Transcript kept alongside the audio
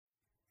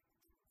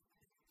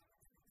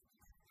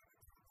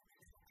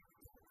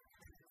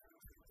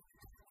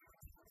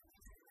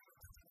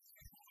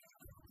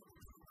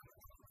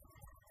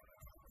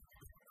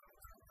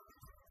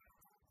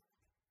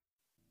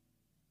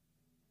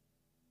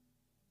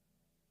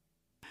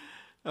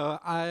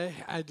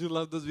I do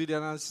love those video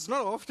analysis. It's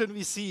not often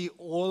we see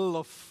all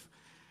of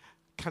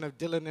kind of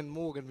Dylan and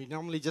Morgan. We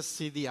normally just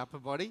see the upper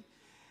body.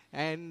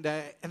 And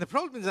the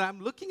problem is that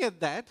I'm looking at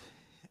that,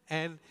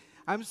 and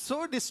I'm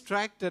so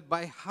distracted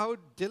by how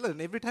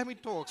Dylan, every time he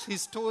talks,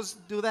 his toes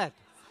do that.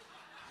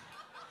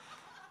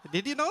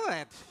 Did you know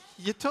that?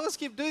 Your toes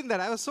keep doing that.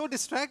 I was so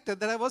distracted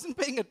that I wasn't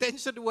paying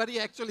attention to what he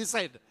actually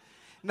said.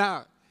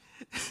 Now,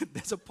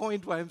 there's a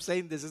point why I'm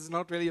saying this. It's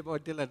not really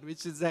about Dylan,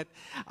 which is that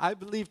I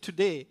believe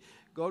today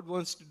God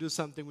wants to do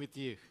something with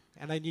you,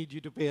 and I need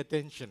you to pay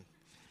attention.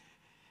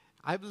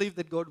 I believe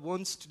that God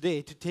wants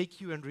today to take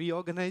you and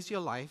reorganize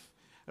your life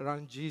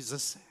around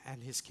Jesus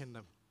and His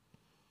kingdom.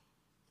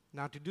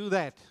 Now, to do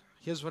that,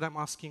 here's what I'm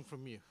asking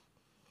from you.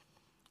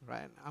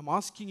 Right? I'm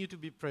asking you to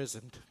be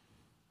present,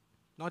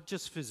 not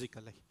just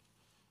physically.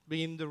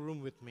 Be in the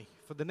room with me.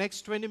 For the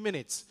next 20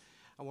 minutes,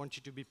 I want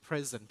you to be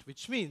present,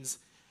 which means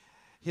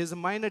here's a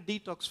minor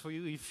detox for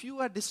you. If you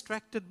are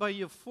distracted by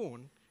your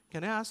phone,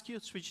 can I ask you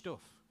to switch it off?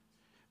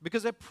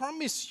 Because I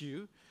promise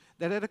you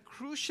that at a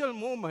crucial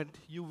moment,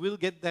 you will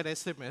get that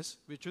SMS,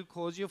 which will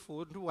cause your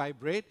phone to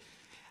vibrate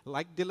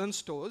like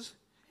Dylan's toes,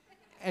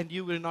 and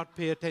you will not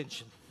pay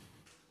attention.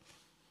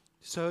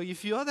 So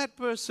if you're that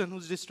person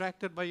who's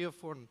distracted by your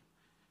phone,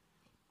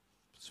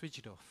 switch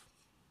it off.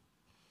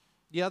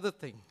 The other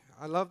thing,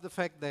 I love the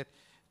fact that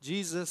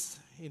Jesus,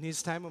 in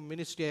his time of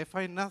ministry, I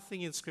find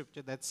nothing in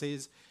Scripture that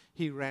says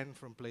he ran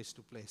from place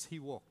to place. He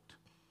walked.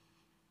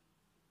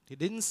 He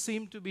didn't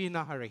seem to be in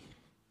a hurry.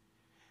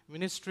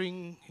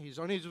 Ministering, he's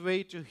on his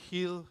way to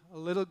heal a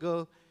little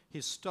girl.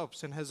 He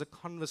stops and has a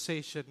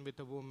conversation with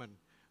a woman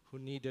who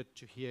needed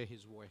to hear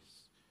his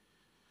voice.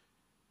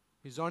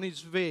 He's on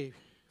his way,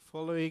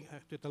 following,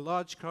 with a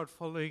large crowd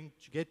following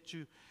to get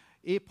to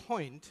a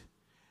point,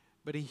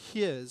 but he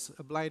hears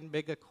a blind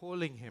beggar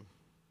calling him,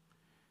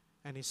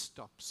 and he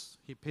stops.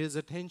 He pays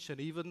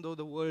attention, even though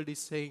the world is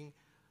saying,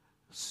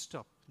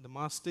 stop. The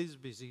master is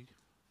busy.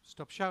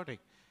 Stop shouting.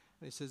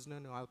 And he says, no,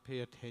 I'll pay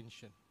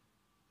attention.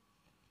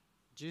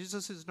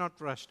 Jesus is not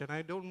rushed, and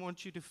I don't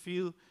want you to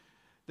feel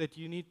that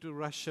you need to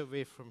rush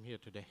away from here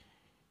today.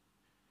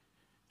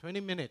 20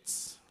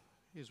 minutes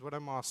is what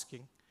I'm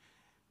asking.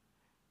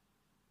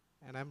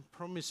 And I'm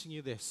promising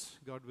you this,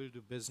 God will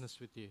do business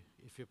with you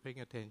if you're paying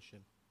attention.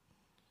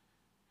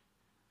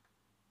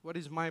 What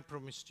is my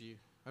promise to you?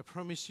 I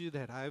promise you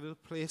that I will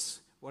place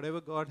whatever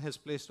God has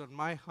placed on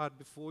my heart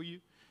before you,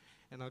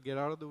 and I'll get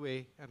out of the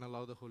way and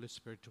allow the Holy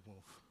Spirit to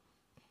move.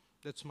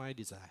 That's my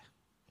desire.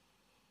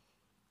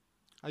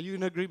 Are you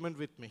in agreement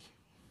with me?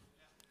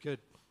 Good.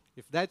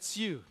 If that's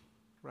you,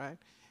 right?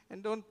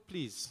 And don't,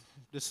 please,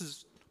 this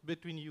is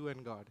between you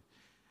and God.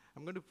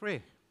 I'm going to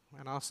pray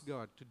and ask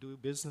God to do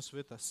business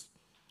with us.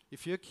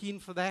 If you're keen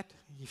for that,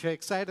 if you're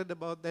excited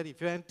about that,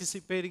 if you're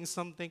anticipating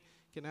something,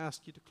 can I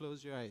ask you to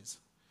close your eyes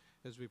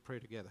as we pray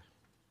together?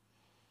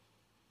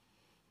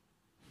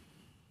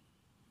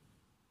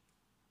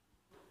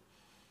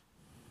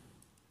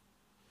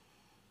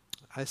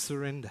 I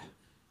surrender.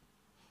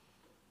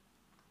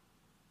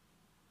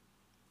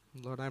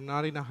 Lord, I'm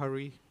not in a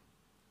hurry.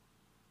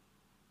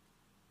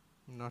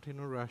 I'm not in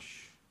a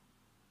rush.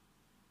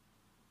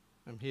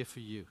 I'm here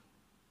for you.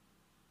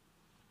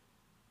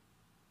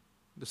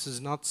 This is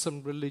not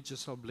some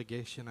religious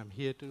obligation. I'm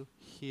here to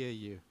hear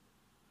you.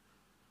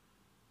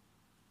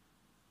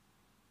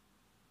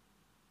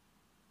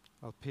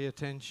 I'll pay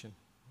attention.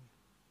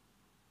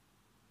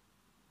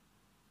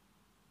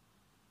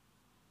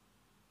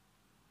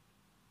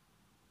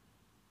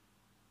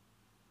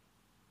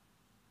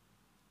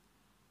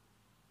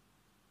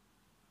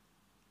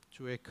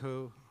 To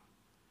echo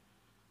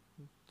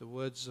the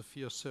words of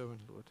your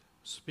servant, Lord.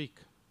 Speak.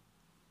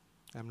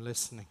 I'm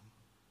listening.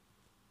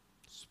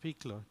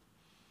 Speak, Lord.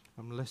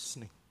 I'm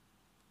listening.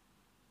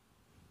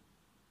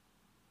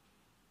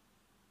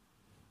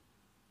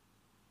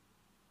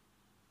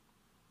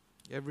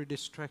 Every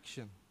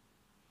distraction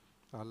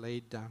are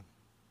laid down.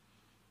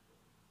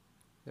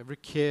 Every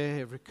care,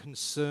 every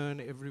concern,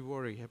 every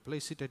worry, I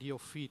place it at your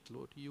feet,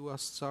 Lord. You are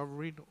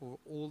sovereign over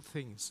all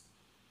things.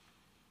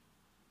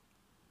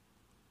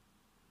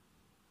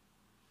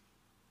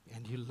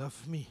 And you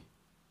love me.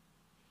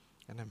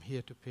 And I'm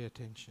here to pay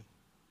attention.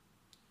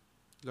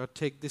 Lord,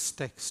 take this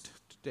text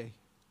today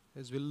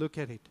as we look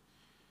at it.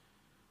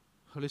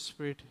 Holy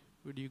Spirit,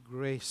 would you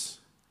grace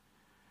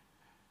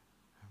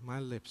my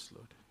lips,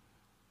 Lord.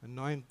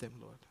 Anoint them,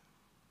 Lord.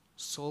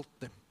 Salt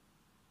them.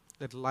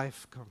 Let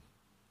life come,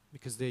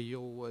 because they're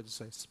your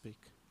words I speak.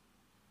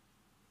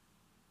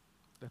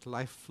 Let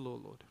life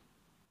flow, Lord.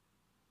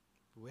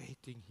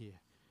 Waiting here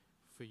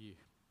for you.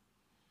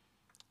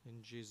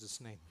 In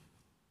Jesus' name.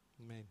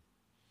 Amen.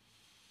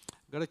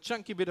 I've got a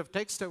chunky bit of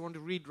text I want to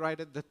read right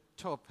at the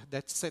top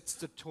that sets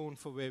the tone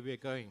for where we're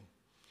going.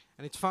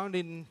 And it's found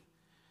in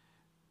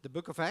the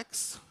book of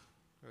Acts,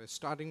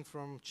 starting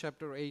from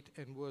chapter 8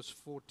 and verse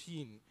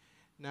 14.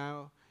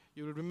 Now,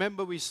 you will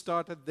remember we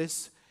started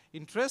this,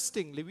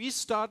 interestingly, we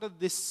started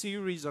this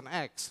series on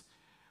Acts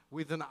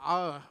with an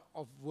hour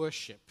of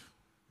worship.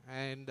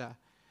 And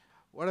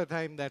What a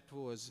time that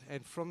was.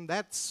 And from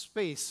that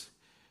space,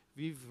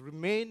 we've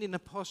remained in a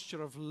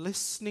posture of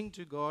listening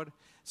to God,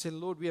 saying,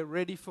 Lord, we are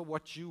ready for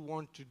what you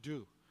want to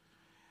do.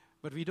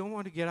 But we don't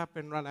want to get up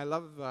and run. I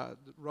love,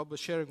 Rob was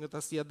sharing with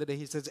us the other day,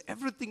 he says,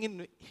 everything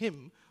in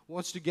him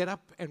wants to get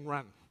up and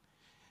run.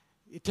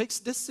 It takes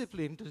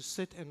discipline to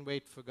sit and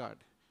wait for God.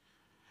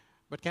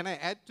 But can I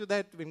add to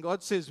that, when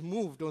God says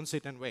move, don't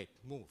sit and wait,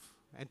 move.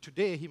 And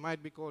today he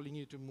might be calling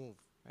you to move.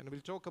 And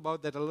we'll talk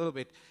about that a little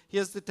bit.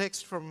 Here's the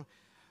text from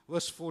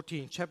verse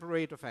 14, chapter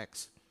 8 of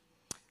Acts.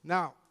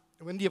 Now,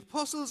 when the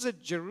apostles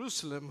at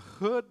Jerusalem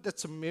heard that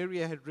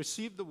Samaria had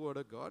received the word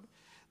of God,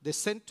 they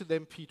sent to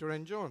them Peter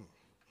and John,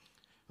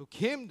 who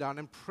came down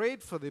and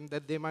prayed for them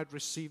that they might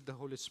receive the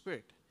Holy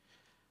Spirit.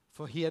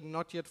 For he had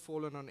not yet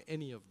fallen on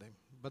any of them,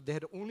 but they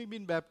had only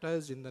been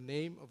baptized in the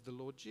name of the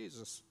Lord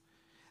Jesus.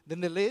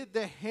 Then they laid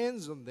their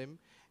hands on them,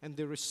 and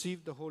they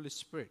received the Holy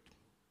Spirit.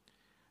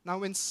 Now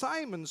when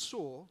Simon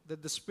saw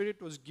that the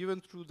Spirit was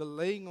given through the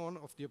laying on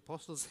of the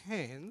apostles'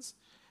 hands,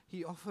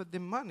 he offered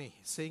them money,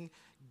 saying,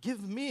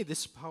 give me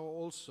this power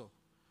also,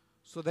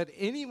 so that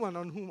anyone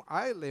on whom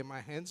I lay my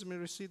hands may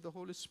receive the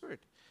Holy Spirit.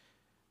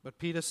 But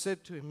Peter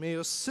said to him, may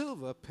your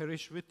silver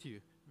perish with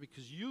you,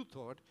 because you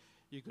thought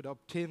you could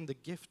obtain the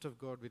gift of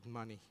God with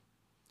money.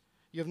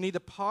 You have neither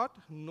part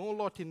nor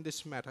lot in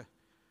this matter,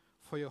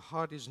 for your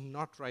heart is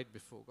not right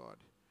before God.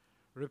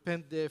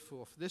 Repent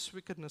therefore of this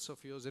wickedness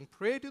of yours, and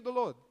pray to the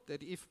Lord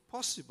that if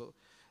possible,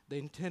 the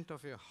intent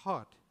of your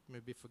heart may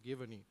be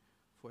forgiven you.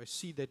 For I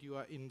see that you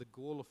are in the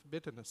gall of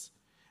bitterness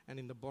and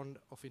in the bond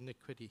of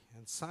iniquity.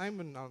 And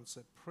Simon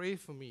answered, pray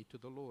for me to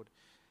the Lord,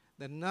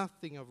 that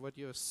nothing of what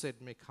you have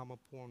said may come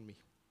upon me.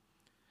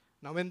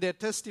 Now when they had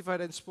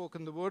testified and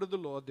spoken the word of the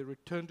Lord, they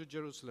returned to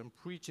Jerusalem,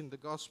 preaching the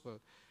gospel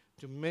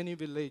to many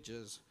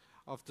villages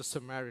of the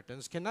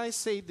Samaritans. Can I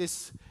say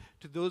this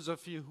to those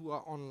of you who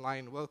are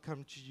online?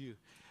 Welcome to you.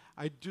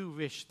 I do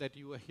wish that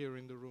you were here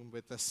in the room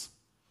with us.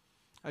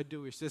 I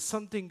do wish. There's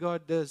something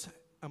God does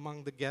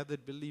among the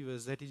gathered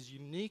believers that is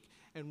unique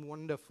and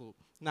wonderful.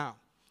 Now,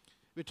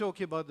 we're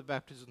talking about the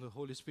baptism of the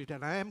Holy Spirit,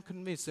 and I am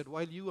convinced that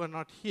while you are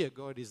not here,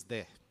 God is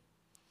there.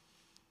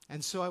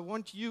 And so I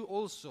want you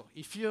also,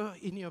 if you're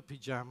in your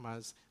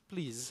pajamas,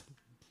 please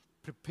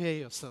prepare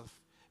yourself.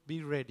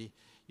 Be ready.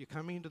 You're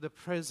coming into the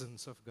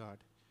presence of God.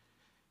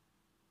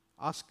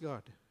 Ask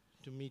God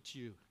to meet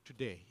you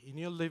today. In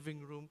your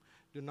living room,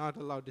 do not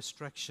allow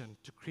distraction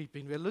to creep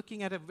in. We're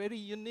looking at a very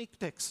unique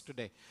text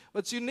today.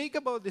 What's unique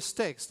about this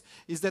text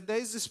is that there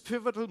is this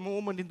pivotal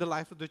moment in the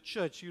life of the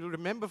church. You'll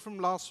remember from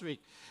last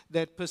week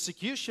that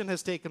persecution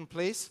has taken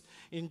place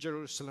in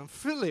Jerusalem.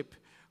 Philip,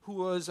 who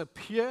was a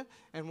peer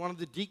and one of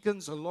the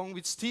deacons, along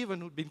with Stephen,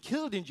 who'd been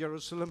killed in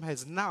Jerusalem,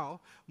 has now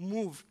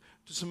moved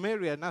to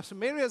Samaria. Now,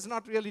 Samaria is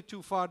not really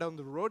too far down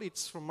the road.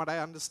 It's, from what I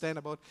understand,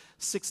 about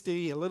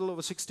a little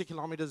over 60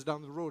 kilometers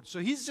down the road. So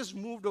he's just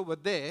moved over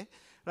there,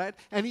 right?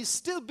 And he's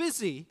still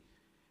busy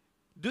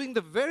doing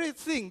the very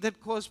thing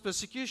that caused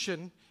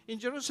persecution in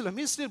Jerusalem.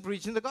 He's still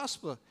preaching the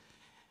gospel.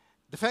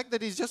 The fact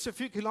that he's just a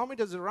few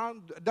kilometers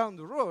down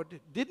the road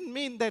didn't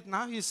mean that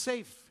now he's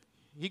safe.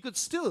 He could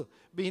still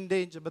be in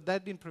danger, but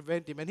that didn't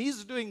prevent him. And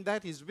he's doing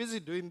that. He's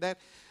busy doing that.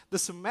 The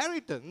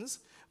Samaritans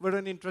were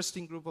an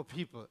interesting group of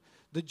people.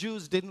 The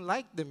Jews didn't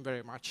like them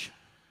very much.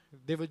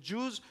 They were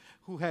Jews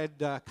who had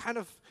kind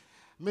of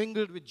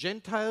mingled with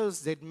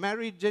Gentiles. They'd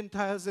married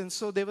Gentiles, and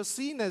so they were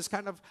seen as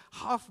kind of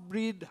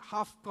half-breed,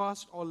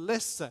 half-caste, or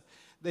lesser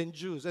than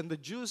Jews. And the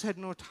Jews had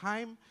no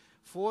time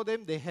for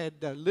them. They had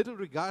little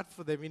regard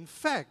for them. In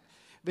fact,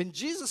 when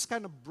Jesus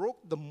kind of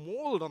broke the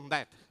mold on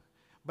that,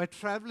 by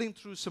traveling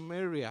through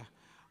Samaria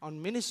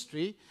on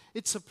ministry,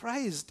 it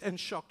surprised and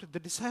shocked the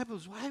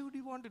disciples. Why would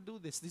he want to do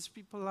this? These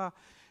people are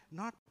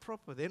not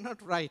proper. They're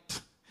not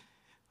right.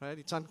 Right?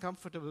 It's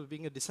uncomfortable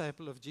being a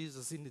disciple of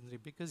Jesus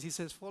because he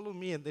says, follow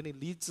me, and then he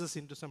leads us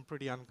into some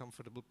pretty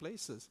uncomfortable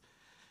places.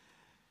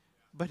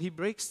 But he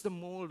breaks the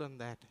mold on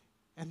that.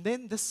 And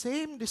then the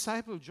same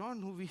disciple, John,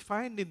 who we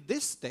find in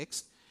this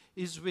text,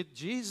 is with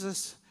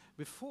Jesus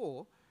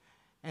before.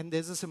 And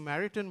there's a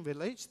Samaritan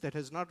village that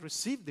has not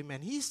received him.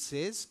 And he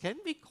says, can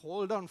we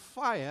call down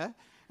fire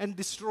and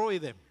destroy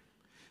them?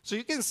 So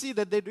you can see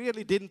that they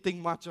really didn't think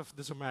much of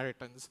the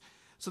Samaritans.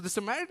 So the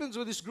Samaritans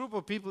were this group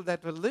of people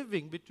that were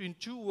living between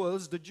two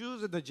worlds, the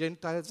Jews and the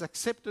Gentiles,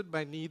 accepted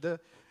by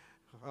neither.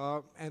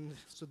 And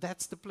so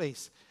that's the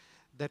place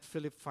that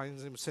Philip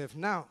finds himself.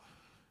 Now,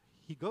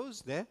 he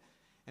goes there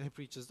and he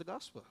preaches the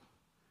gospel.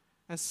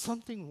 And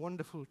something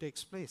wonderful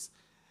takes place.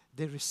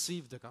 They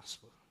receive the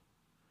gospel.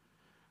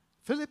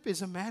 Philip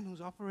is a man who's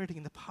operating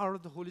in the power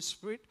of the Holy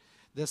Spirit.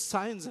 There's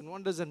signs and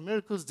wonders and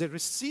miracles. They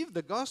receive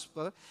the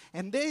gospel.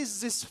 And there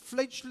is this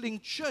fledgling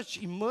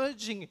church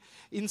emerging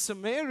in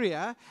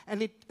Samaria.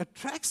 And it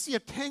attracts the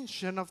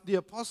attention of the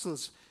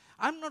apostles.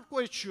 I'm not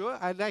quite sure.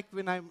 I like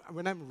when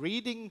I'm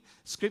reading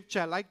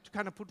scripture, I like to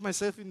kind of put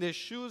myself in their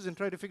shoes and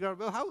try to figure out,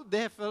 well, how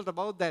they felt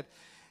about that.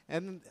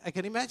 And I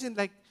can imagine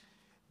like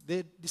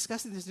they're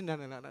discussing this. No.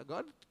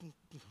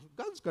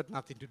 God's got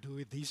nothing to do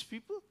with these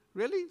people.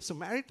 Really?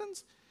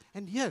 Samaritans?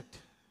 And yet,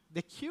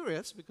 They're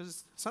curious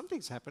because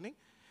something's happening.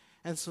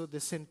 And so they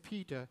send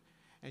Peter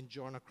and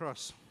John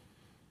across.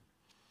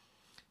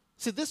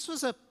 See, this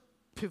was a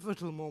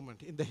pivotal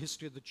moment in the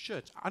history of the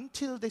church.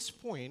 Until this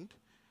point,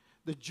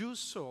 the Jews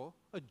saw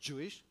a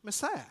Jewish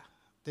Messiah.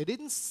 They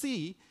didn't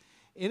see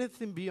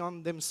anything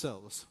beyond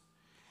themselves.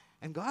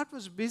 And God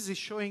was busy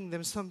showing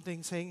them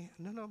something, saying,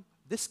 no,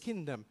 this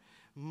kingdom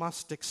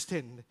must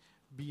extend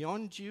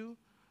beyond you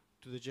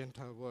to the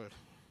Gentile world.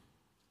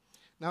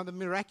 Now, the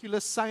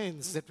miraculous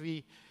signs that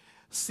we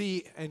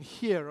see and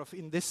hear of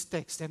in this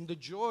text and the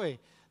joy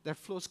that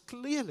flows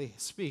clearly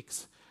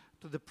speaks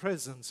to the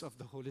presence of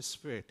the Holy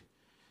Spirit.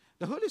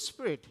 The Holy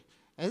Spirit,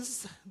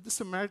 as the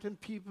Samaritan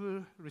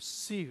people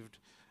received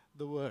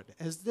the word,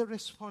 as they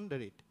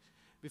responded it,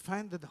 we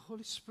find that the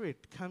Holy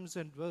Spirit comes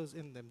and dwells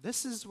in them.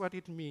 This is what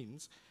it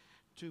means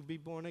to be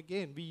born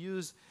again. We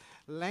use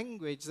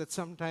language that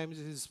sometimes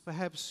is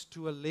perhaps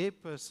to a lay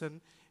person,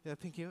 they're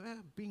thinking,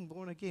 being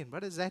born again,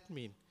 what does that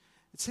mean?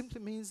 It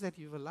simply means that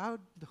you've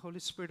allowed the Holy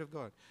Spirit of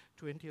God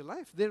to enter your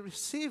life. They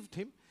received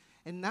Him,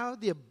 and now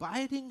the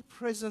abiding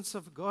presence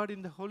of God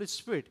in the Holy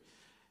Spirit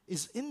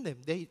is in them.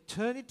 Their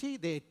eternity,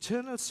 their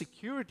eternal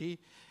security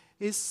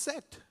is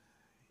set.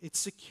 It's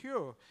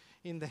secure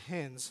in the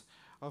hands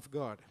of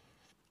God.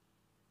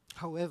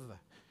 However,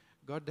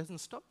 God doesn't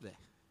stop there.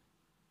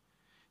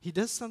 He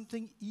does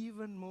something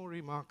even more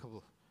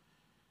remarkable.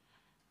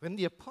 When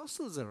the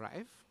apostles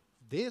arrive,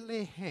 they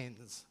lay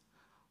hands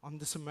on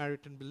the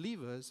Samaritan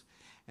believers,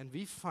 and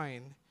we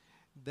find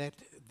that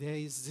there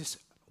is this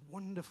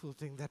wonderful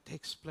thing that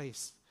takes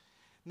place.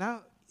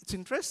 Now, it's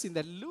interesting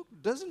that Luke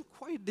doesn't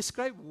quite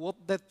describe what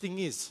that thing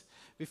is.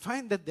 We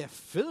find that they're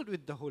filled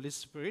with the Holy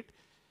Spirit,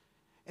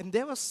 and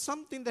there was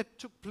something that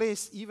took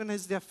place even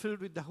as they're filled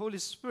with the Holy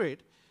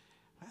Spirit.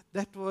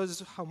 That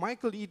was how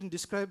Michael Eaton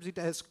describes it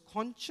as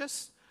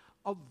conscious,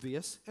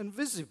 obvious, and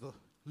visible.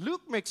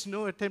 Luke makes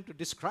no attempt to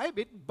describe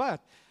it,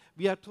 but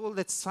we are told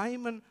that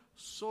Simon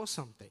saw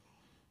something.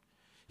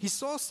 He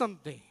saw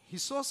something. He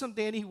saw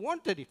something and he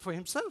wanted it for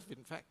himself,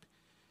 in fact.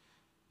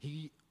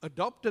 He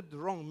adopted the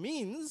wrong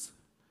means,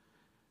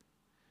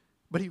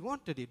 but he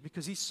wanted it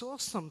because he saw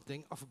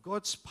something of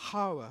God's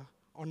power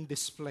on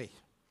display.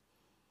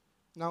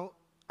 Now,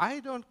 I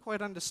don't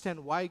quite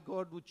understand why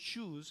God would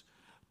choose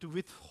to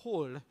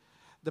withhold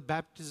the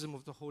baptism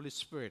of the Holy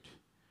Spirit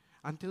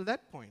until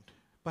that point.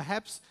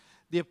 Perhaps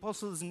the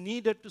apostles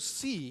needed to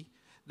see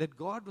that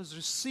God was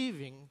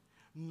receiving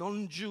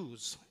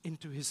non-Jews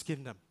into his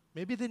kingdom.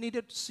 Maybe they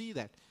needed to see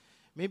that.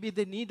 Maybe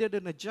they needed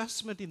an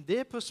adjustment in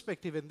their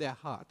perspective, in their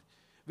heart.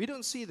 We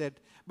don't see that.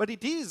 But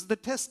it is the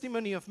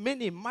testimony of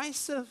many,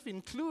 myself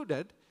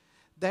included,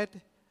 that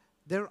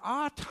there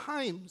are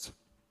times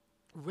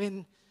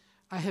when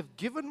I have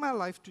given my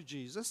life to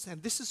Jesus,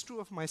 and this is true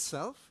of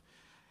myself,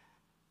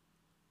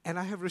 and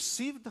I have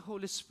received the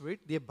Holy Spirit,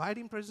 the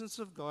abiding presence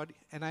of God,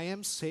 and I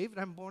am saved,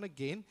 I'm born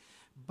again,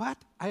 but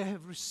I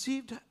have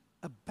received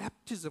a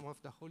baptism of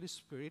the Holy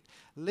Spirit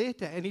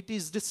later, and it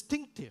is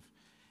distinctive.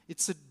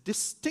 It's a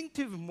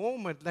distinctive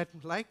moment that,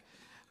 like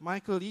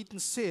Michael Eaton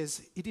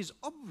says, it is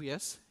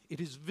obvious,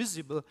 it is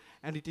visible,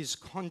 and it is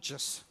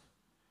conscious.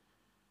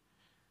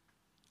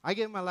 I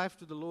gave my life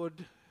to the Lord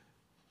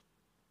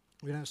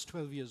when I was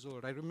 12 years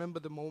old. I remember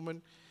the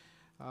moment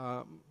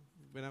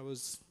when I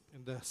was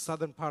in the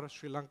southern part of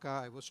Sri Lanka.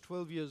 I was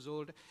 12 years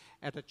old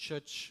at a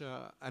church,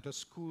 at a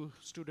school,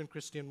 student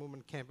Christian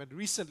movement camp. And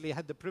recently I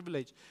had the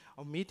privilege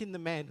of meeting the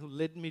man who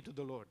led me to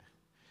the Lord.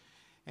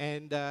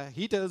 And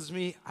he tells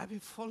me, I've been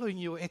following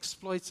your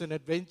exploits and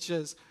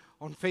adventures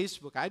on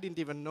Facebook. I didn't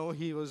even know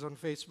he was on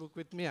Facebook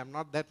with me. I'm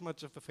not that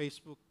much of a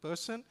Facebook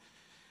person.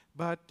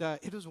 But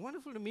it was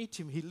wonderful to meet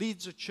him. He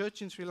leads a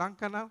church in Sri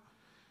Lanka now.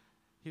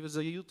 He was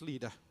a youth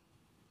leader.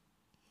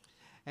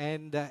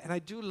 And I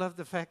do love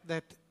the fact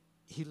that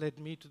he led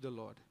me to the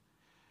Lord.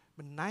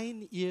 But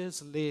 9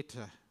 years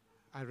later,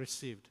 I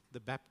received the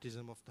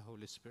baptism of the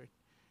Holy Spirit.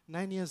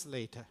 9 years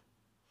later.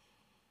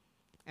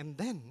 And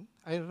then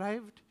I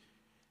arrived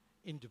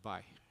in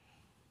Dubai.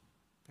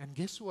 And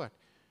guess what?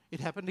 It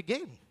happened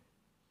again.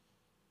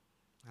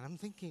 And I'm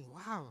thinking,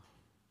 wow.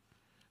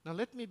 Now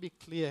let me be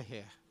clear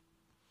here.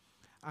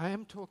 I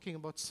am talking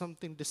about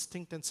something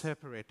distinct and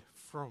separate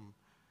from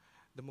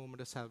the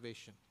moment of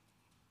salvation.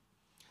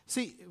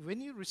 See,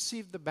 when you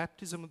receive the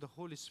baptism of the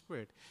Holy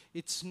Spirit,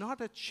 it's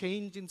not a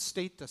change in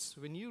status.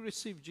 When you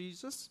receive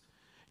Jesus,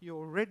 you're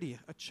already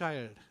a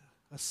child,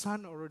 a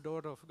son or a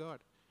daughter of God.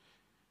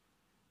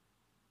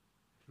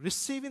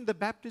 Receiving the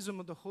baptism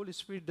of the Holy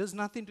Spirit does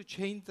nothing to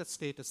change that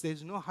status. There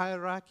is no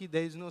hierarchy.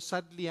 There is no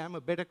suddenly I'm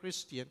a better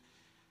Christian.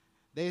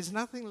 There is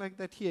nothing like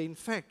that here. In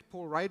fact,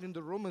 Paul, right in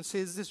the Romans,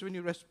 says this when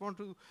you respond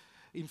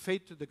in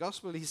faith to the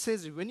gospel. He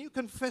says, when you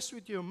confess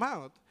with your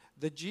mouth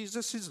that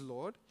Jesus is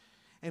Lord,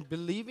 and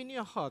believe in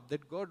your heart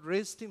that God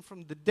raised him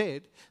from the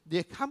dead, the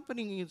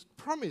accompanying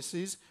promise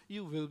is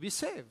you will be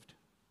saved.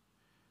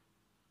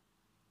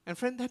 And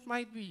friend, that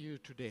might be you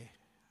today.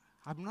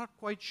 I'm not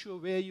quite sure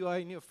where you are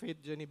in your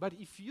faith journey, but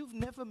if you've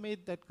never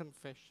made that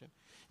confession,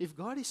 if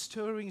God is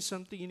stirring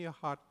something in your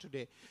heart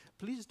today,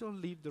 please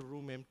don't leave the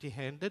room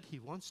empty-handed. He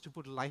wants to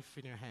put life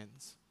in your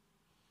hands.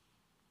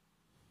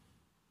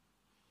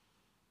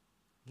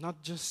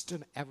 Not just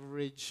an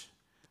average,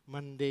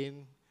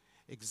 mundane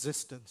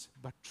existence,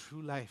 but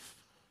true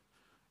life,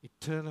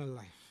 eternal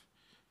life.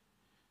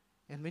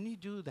 And when you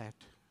do that,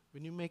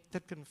 when you make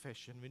that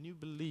confession, when you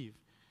believe,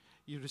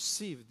 you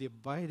receive the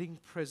abiding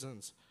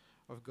presence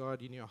of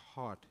God in your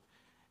heart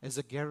as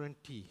a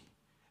guarantee,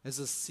 as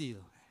a seal,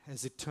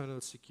 as eternal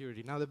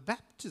security. Now, the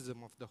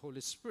baptism of the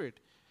Holy Spirit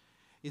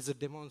is a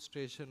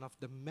demonstration of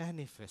the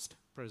manifest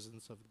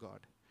presence of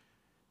God.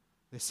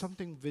 There's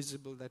something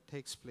visible that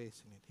takes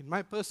place in it. In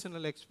my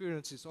personal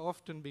experience, it's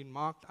often been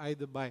marked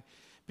either by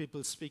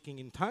people speaking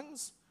in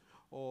tongues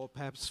or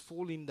perhaps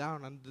falling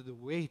down under the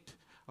weight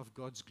of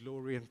God's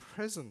glory and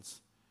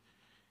presence.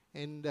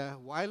 And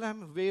while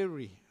I'm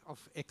wary of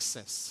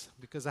excess,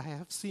 because I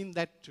have seen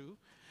that too,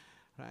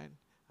 right,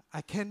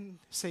 I can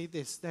say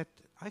this, that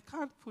I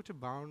can't put a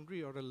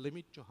boundary or a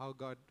limit to how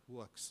God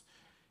works.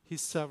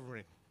 He's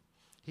sovereign.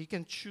 He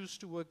can choose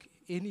to work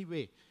any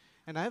way.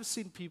 And I've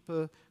seen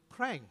people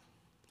crying.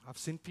 I've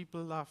seen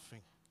people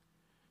laughing.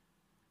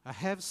 I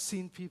have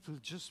seen people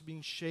just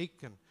being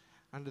shaken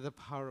under the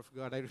power of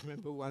God. I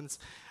remember once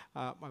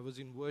I was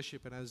in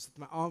worship and I was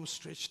my arms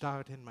stretched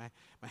out and my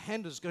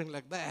hand was going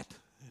like that.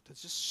 It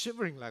was just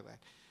shivering like that.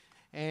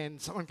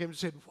 And someone came and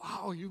said,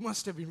 "Wow, you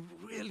must have been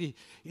really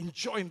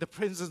enjoying the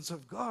presence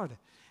of God."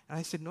 And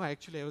I said, "No,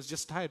 actually, I was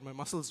just tired. My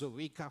muscles were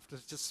weak after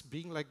just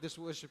being like this,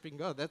 worshiping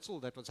God. That's all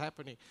that was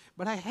happening."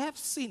 But I have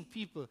seen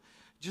people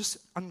just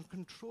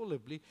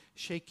uncontrollably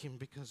shake him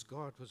because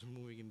God was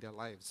moving in their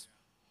lives.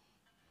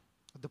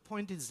 The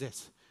point is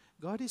this: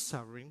 God is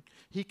sovereign.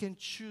 He can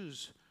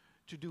choose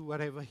to do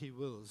whatever he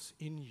wills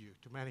in you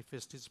to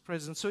manifest his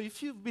presence. So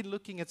if you've been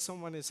looking at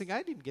someone and saying,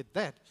 "I didn't get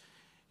that,"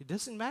 it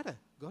doesn't matter.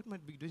 God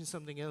might be doing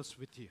something else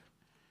with you.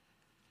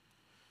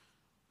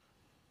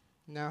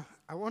 Now,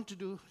 I want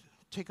to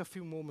take a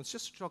few moments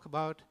just to talk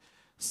about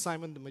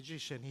Simon the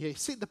magician here.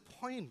 See, the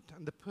point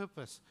and the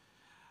purpose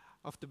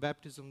of the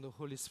baptism of the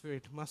Holy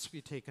Spirit must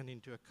be taken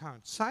into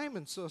account.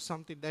 Simon saw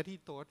something that he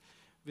thought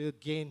will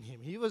gain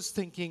him. He was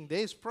thinking,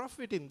 there's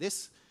profit in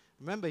this.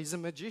 Remember, he's a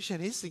magician.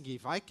 He's thinking,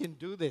 if I can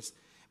do this,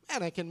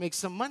 man, I can make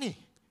some money.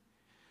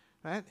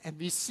 Right? And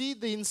we see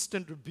the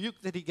instant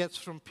rebuke that he gets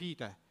from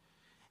Peter.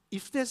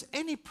 If there's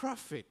any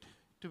profit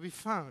to be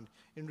found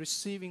in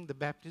receiving the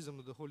baptism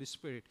of the Holy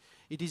Spirit,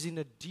 it is in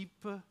a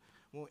deeper,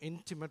 more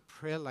intimate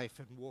prayer life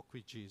and walk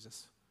with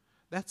Jesus.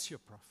 That's your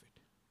profit.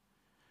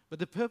 But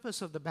the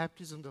purpose of the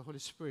baptism of the Holy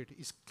Spirit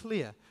is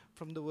clear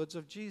from the words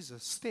of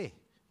Jesus. Stay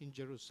in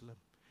Jerusalem.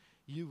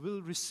 You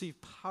will receive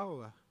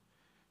power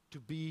to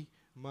be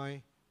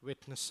my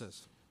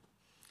witnesses.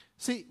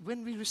 See,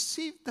 when we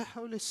receive the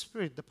Holy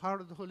Spirit, the power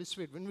of the Holy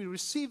Spirit, when we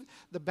receive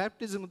the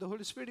baptism of the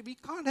Holy Spirit, we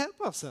can't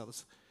help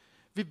ourselves.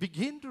 We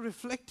begin to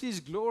reflect his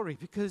glory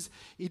because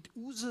it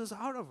oozes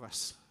out of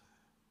us.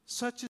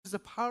 Such is the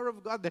power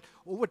of God that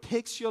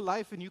overtakes your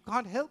life and you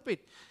can't help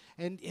it.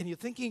 And you're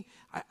thinking,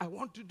 I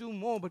want to do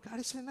more, but God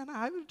is saying, no,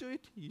 I will do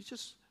it. You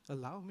just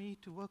allow me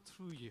to work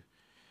through you.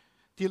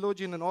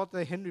 Theologian and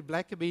author Henry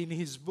Blackaby, in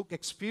his book,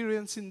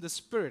 Experience in the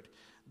Spirit,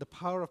 The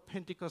Power of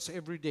Pentecost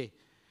Every Day,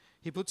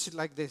 he puts it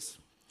like this.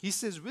 He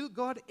says, will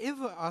God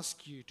ever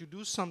ask you to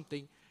do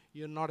something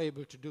you're not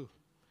able to do?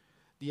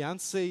 The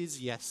answer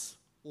is yes,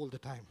 all the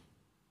time.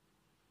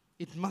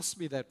 It must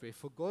be that way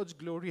for God's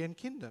glory and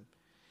kingdom.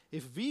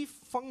 If we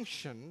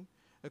function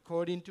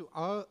according to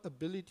our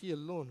ability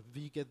alone,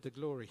 we get the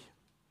glory.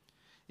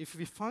 If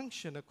we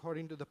function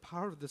according to the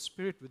power of the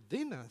Spirit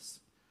within us,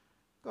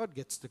 God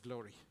gets the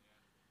glory.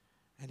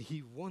 And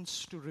he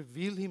wants to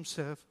reveal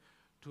himself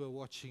to a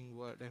watching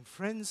world. And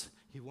friends,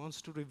 he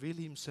wants to reveal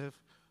himself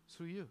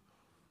through you.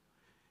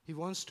 He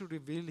wants to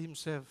reveal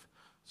himself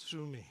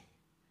through me.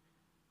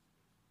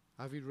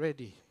 Are we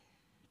ready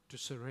to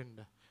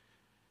surrender?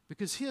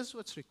 Because here's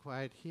what's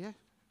required here.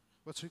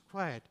 What's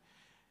required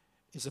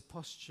is a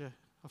posture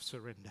of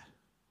surrender,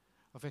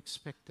 of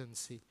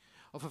expectancy,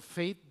 of a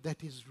faith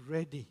that is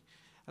ready.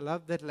 I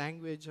love that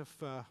language of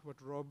what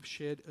Rob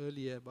shared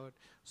earlier about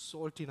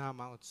salt in our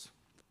mouths.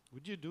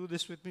 Would you do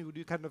this with me? Would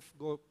you kind of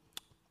go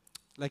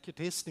like you're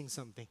tasting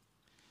something?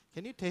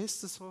 Can you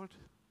taste the salt?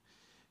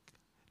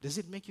 Does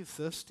it make you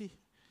thirsty?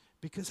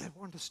 Because I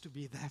want us to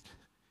be that.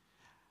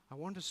 I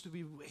want us to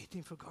be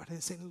waiting for God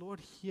and saying, Lord,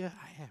 here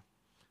I am,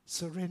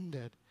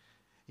 surrendered,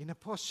 in a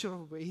posture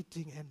of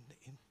waiting. And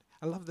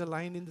I love the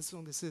line in the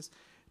song that says,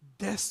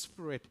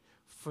 desperate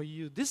for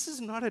you. This is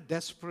not a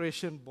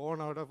desperation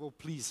born out of, oh,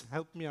 please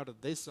help me out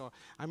of this, or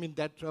I'm in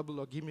that trouble,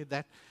 or give me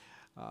that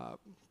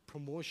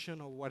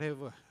promotion or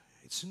whatever.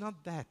 It's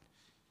not that.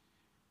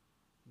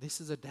 This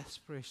is a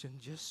desperation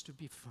just to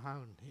be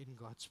found in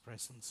God's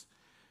presence,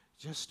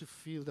 just to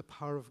feel the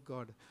power of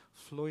God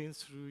flowing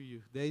through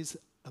you. There is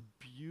a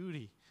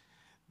beauty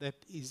that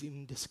is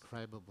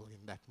indescribable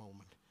in that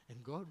moment.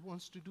 And God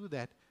wants to do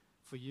that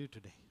for you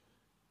today.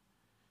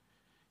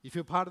 If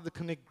you're part of the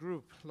Connect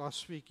group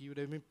last week, you would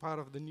have been part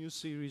of the new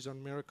series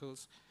on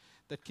miracles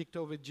that kicked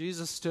off with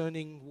Jesus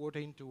turning water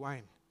into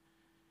wine.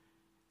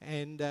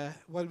 And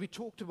while we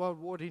talked about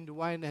water into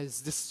wine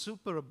as this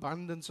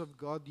superabundance of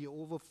God, the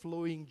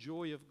overflowing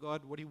joy of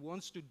God, what He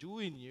wants to do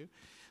in you,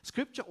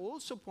 Scripture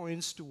also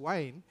points to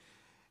wine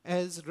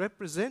as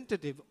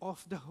representative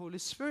of the Holy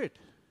Spirit.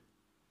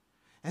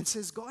 And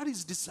says God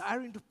is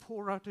desiring to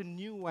pour out a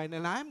new wine.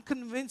 And I'm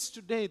convinced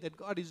today that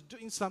God is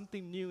doing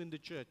something new in the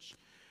church.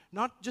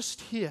 Not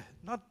just here,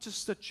 not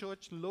just the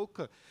church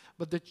local,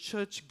 but the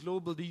church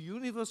global, the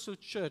universal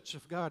church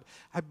of God.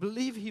 I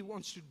believe He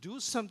wants to do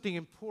something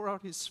and pour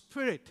out His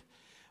Spirit.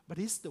 But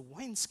is the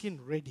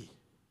wineskin ready?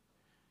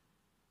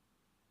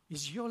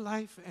 Is your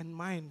life and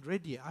mine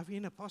ready? Are we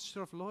in a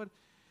posture of, Lord?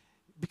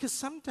 Because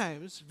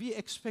sometimes we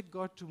expect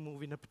God to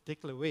move in a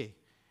particular way.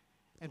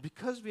 And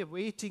because we are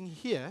waiting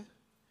here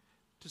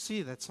to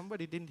see that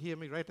somebody didn't hear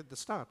me right at the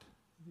start.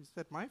 Is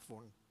that my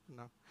phone?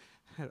 No.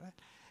 Right?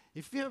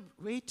 If we are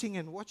waiting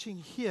and watching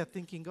here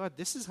thinking, God,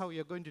 this is how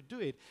you're going to do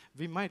it,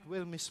 we might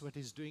well miss what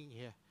He's doing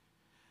here.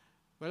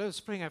 While I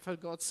was praying, I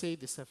felt God say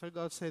this. I felt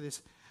God say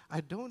this.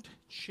 I don't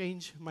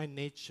change my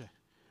nature.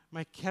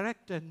 My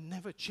character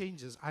never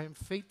changes. I am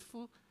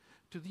faithful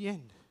to the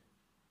end.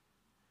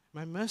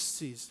 My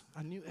mercies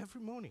are new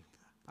every morning.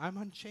 I'm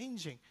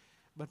unchanging.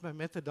 But my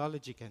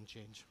methodology can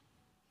change.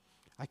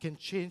 I can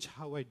change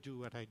how I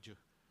do what I do.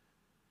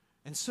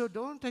 And so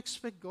don't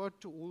expect God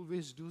to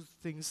always do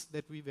things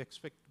that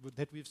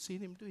we've seen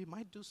Him do. He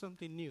might do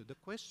something new. The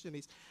question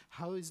is,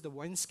 how is the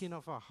wineskin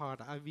of our heart?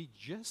 Are we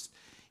just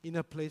in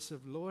a place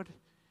of, Lord,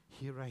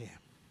 here I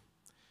am?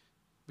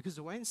 Because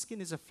the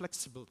wineskin is a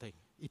flexible thing.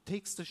 It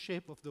takes the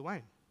shape of the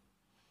wine.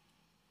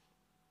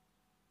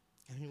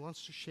 And He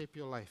wants to shape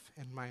your life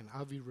and mine.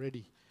 Are we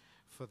ready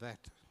for that?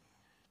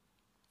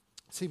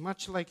 See,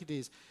 much like it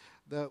is,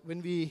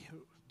 when we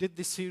did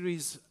this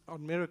series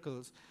on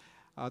miracles,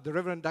 the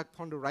Reverend Doug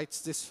Ponder writes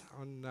this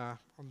on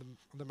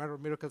the matter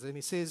of miracles, and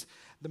he says,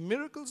 the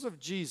miracles of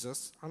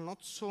Jesus are not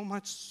so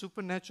much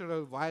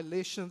supernatural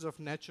violations of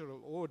natural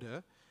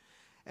order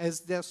as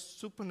they're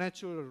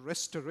supernatural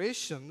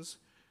restorations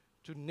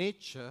to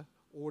nature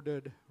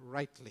ordered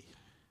rightly.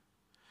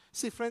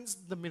 See, friends,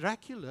 the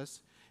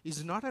miraculous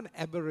is not an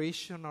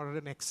aberration or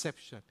an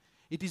exception.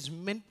 It is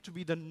meant to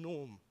be the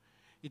norm.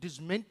 It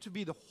is meant to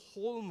be the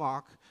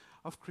hallmark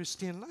of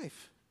Christian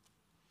life.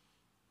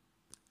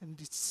 And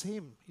the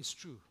same is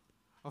true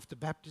of the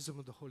baptism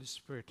of the Holy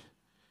Spirit.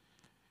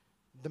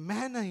 The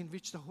manner in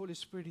which the Holy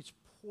Spirit is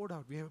poured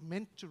out, we are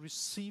meant to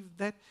receive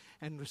that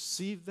and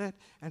receive that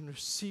and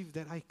receive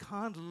that. I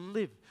can't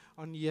live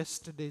on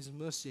yesterday's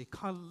mercy. I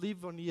can't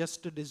live on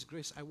yesterday's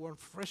grace. I want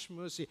fresh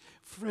mercy,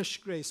 fresh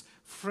grace,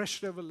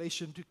 fresh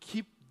revelation to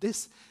keep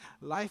this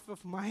life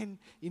of mine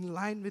in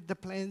line with the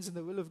plans and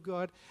the will of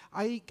God.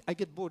 I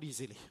get bored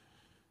easily.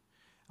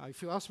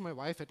 If you ask my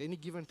wife, at any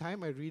given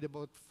time, I read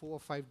about 4 or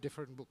 5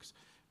 different books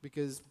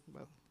because,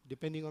 well,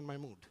 depending on my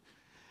mood.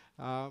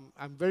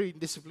 I'm very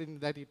indisciplined in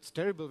that. It's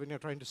terrible when you're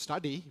trying to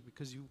study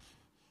because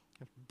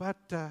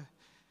but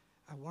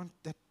I want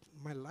that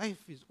my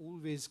life is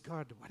always,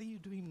 God, what are you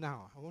doing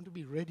now? I want to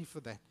be ready for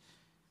that.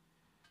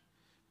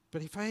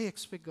 But if I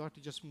expect God to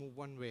just move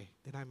one way,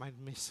 then I might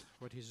miss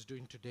what He's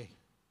doing today.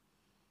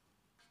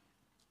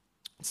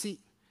 See,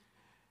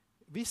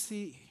 we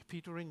see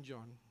Peter and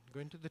John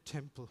going to the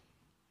temple.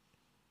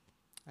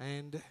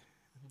 And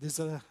there's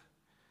a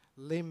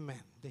lame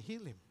man. They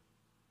heal him.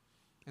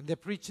 And they're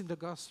preaching the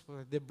gospel.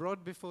 They're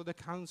brought before the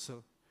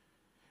council.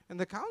 And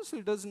the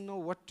council doesn't know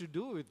what to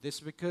do with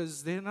this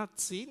because they're not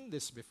seen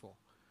this before.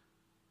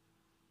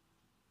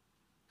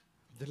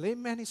 The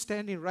lame man is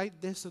standing right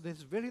there, so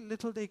there's very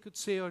little they could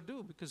say or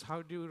do because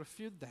how do you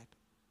refute that?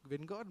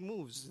 When God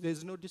moves,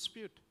 there's no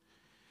dispute.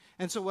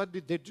 And so what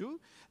did they do?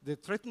 They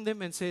threatened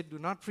them and said, do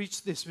not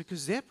preach this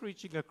because they're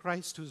preaching a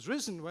Christ who's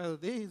risen. Well,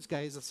 these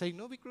guys are saying,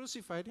 no, we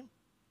crucified Him.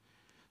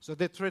 So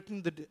they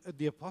threatened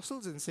the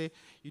apostles and say,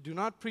 you do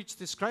not preach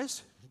this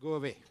Christ, go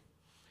away.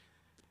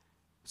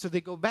 So they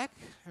go back,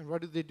 and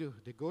what do?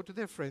 They go to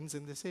their friends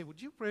and they say,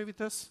 would you pray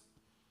with us?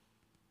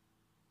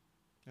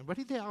 And what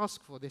did they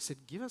ask for? They said,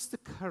 give us the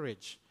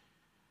courage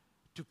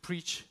to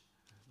preach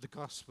the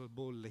gospel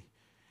boldly.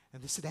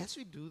 And they said, as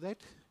we do that,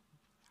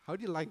 how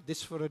do you like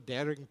this for a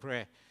daring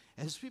prayer?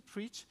 As we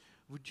preach,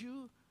 would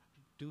you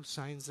do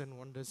signs and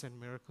wonders and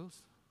miracles?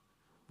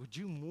 Would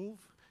you move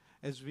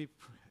as we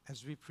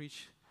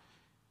preach?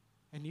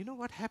 And you know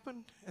what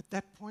happened at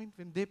that point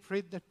when they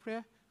prayed that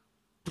prayer?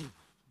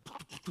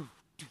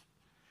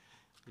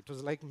 It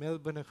was like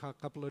Melbourne a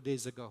couple of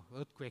days ago,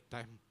 earthquake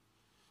time.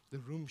 The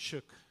room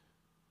shook.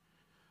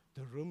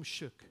 The room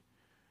shook.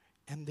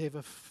 And they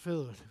were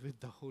filled with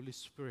the Holy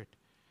Spirit.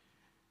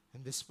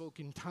 And they spoke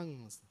in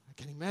tongues. I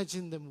can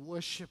imagine them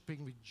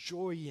worshiping with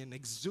joy and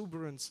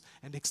exuberance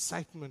and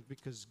excitement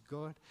because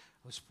God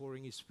was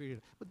pouring His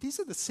Spirit. But these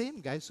are the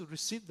same guys who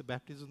received the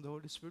baptism of the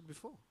Holy Spirit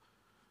before.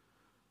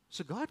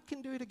 So God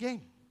can do it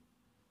again.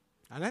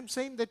 And I'm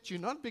saying that to you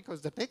not because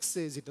the text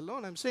says it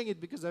alone. I'm saying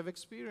it because I've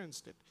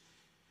experienced it.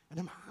 And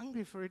I'm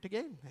hungry for it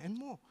again and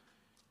more.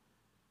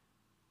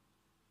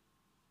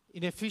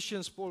 In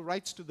Ephesians, Paul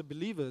writes to the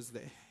believers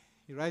there.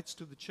 He writes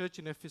to the church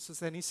in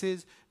Ephesus and he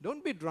says,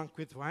 don't be drunk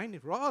with wine,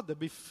 rather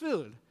be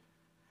filled.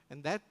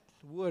 And that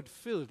word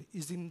filled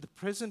is in the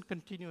present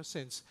continuous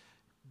sense.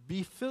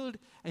 Be filled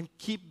and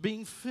keep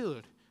being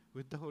filled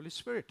with the Holy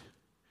Spirit.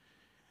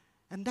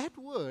 And that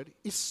word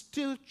is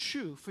still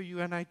true for you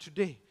and I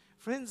today.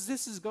 Friends,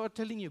 this is God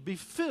telling you, be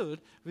filled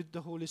with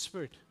the Holy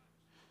Spirit.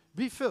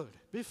 Be filled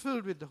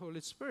with the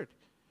Holy Spirit.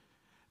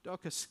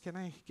 Dorcas, can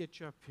I get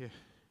you up here?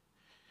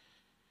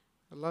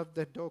 I love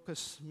that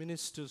Dorcas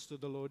ministers to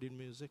the Lord in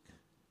music.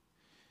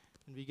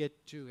 And we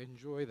get to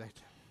enjoy that.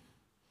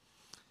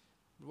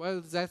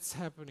 While that's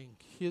happening,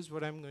 here's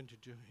what I'm going to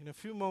do. In a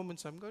few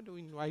moments, I'm going to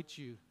invite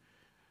you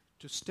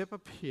to step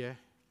up here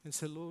and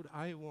say, Lord,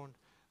 I want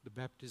the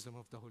baptism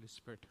of the Holy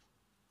Spirit.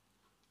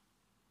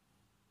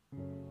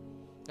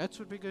 That's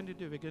what we're going to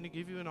do. We're going to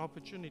give you an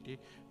opportunity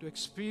to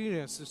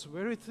experience this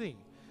very thing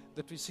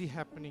that we see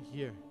happening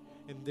here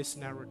in this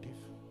narrative.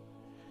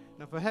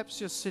 Now, perhaps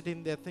you're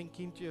sitting there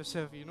thinking to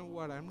yourself, you know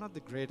what, I'm not the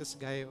greatest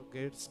guy or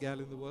greatest gal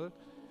in the world.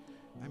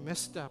 I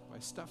messed up. I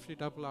stuffed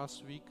it up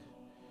last week.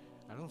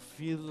 I don't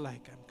feel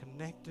like I'm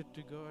connected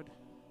to God.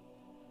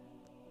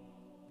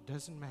 It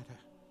doesn't matter.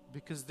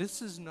 Because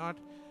this is not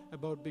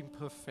about being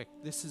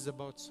perfect. This is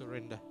about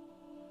surrender.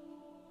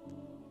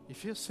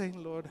 If you're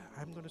saying, Lord,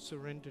 I'm going to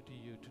surrender to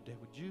you today,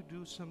 would you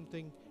do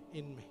something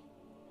in me?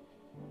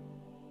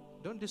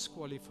 Don't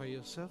disqualify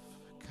yourself.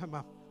 Come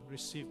up,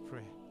 receive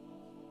prayer.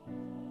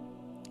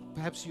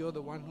 Perhaps you're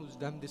the one who's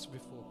done this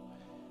before.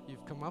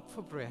 You've come up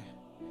for prayer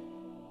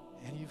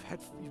and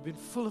you've been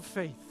full of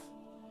faith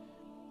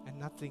and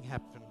nothing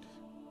happened.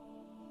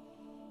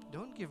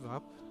 Don't give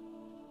up.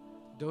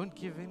 Don't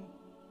give in.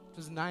 It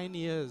was 9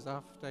 years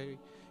after I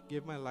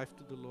gave my life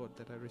to the Lord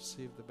that I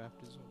received the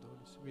baptism of the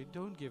Holy Spirit.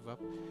 Don't give up.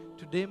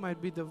 Today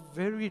might be the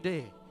very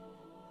day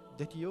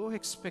that your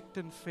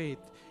expectant faith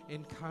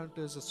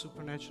encounters a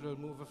supernatural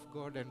move of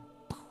God and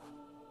poof,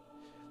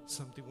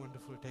 something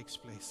wonderful takes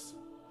place.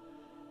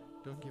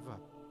 Don't give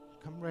up.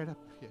 Come right up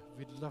here.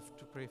 We'd love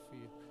to pray for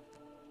you.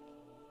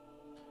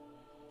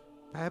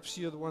 Perhaps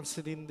you're the one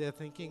sitting there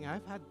thinking,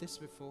 I've had this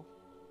before.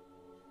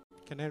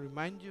 Can I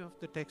remind you of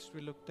the text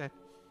we looked at?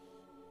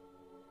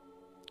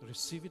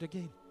 Receive it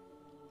again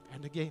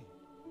and again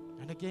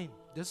and again.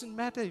 Doesn't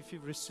matter if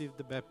you've received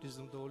the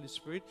baptism of the Holy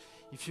Spirit.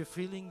 If you're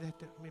feeling that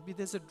maybe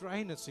there's a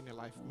dryness in your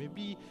life,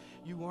 maybe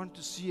you want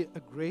to see a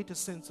greater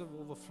sense of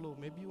overflow,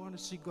 maybe you want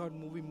to see God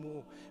moving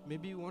more,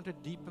 maybe you want a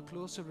deeper,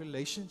 closer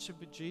relationship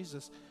with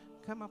Jesus,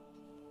 come up.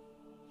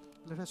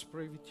 Let us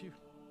pray with you.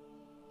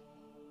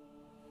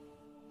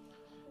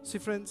 See,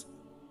 friends,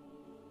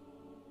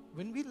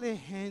 when we lay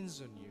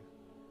hands on you,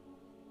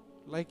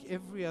 like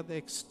every other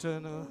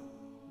external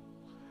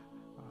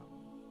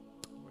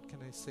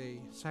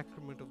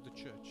sacrament of the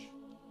church.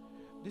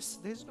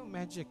 There's no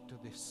magic to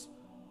this.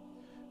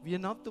 We are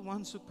not the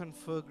ones who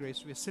confer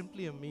grace. We are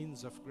simply a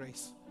means of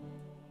grace.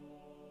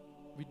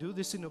 We do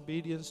this in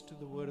obedience to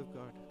the Word of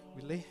God.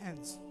 We lay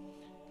hands.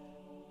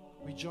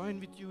 We join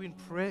with you in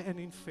prayer and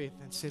in faith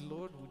and say,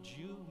 Lord, would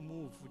you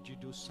move? Would you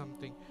do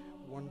something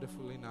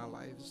wonderful in our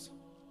lives?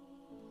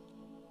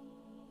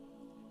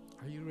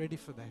 Are you ready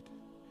for that?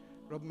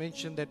 Rob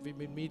mentioned that we've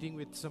been meeting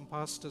with some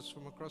pastors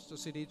from across the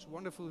city. It's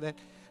wonderful that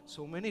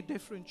so many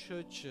different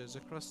churches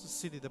across the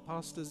city, the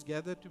pastors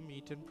gather to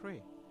meet and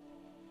pray.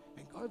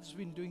 And God's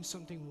been doing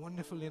something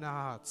wonderful in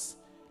our hearts.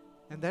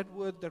 And that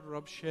word that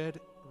Rob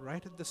shared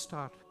right at the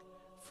start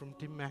from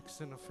Tim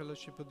Maxon of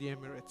Fellowship of the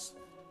Emirates,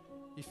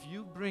 if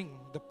you bring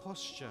the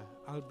posture,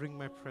 I'll bring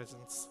my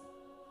presence.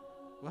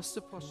 What's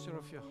the posture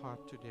of your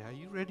heart today? Are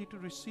you ready to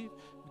receive?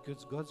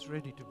 Because God's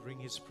ready to bring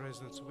His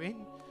presence.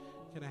 When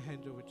can I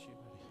hand over to you?